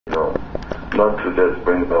not to just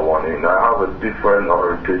bring that one in. I have a different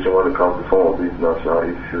orientation when it comes to some of these national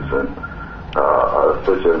issues and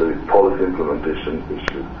especially policy implementation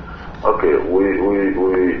issues. Okay, we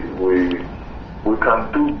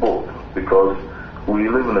can do both because we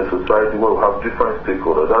live in a society where we have different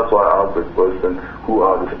stakeholders. That's why I asked the question, who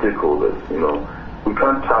are the stakeholders? We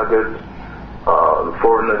can't target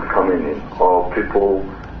foreigners coming in or people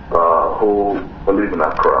who live in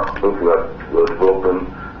Accra. If we are developing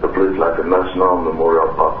a place like a national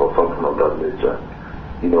memorial park or something of that nature,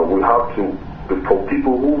 we have to, for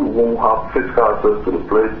people who won't have physical access to the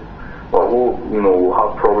place or who, will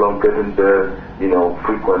have problems getting there,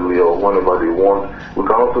 frequently or whenever they want, we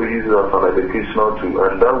can also use it as an educational tool,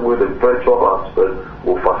 and that way the virtual aspect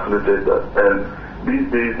will facilitate that. And these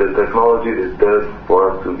days the technology is there for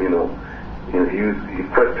us to, use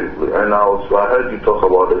effectively. And I heard you talk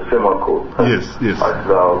about the SEMA code. Yes. I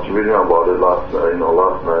was reading about it last night, and I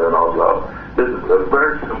was like, this is a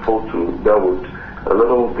very simple tool that would a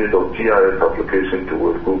little bit of GIS application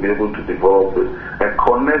to it. We'll be able to develop it and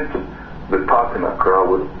connect the park in Accra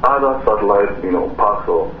with other satellite, parks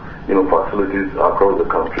or, facilities across the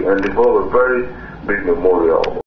country and develop a very big memorial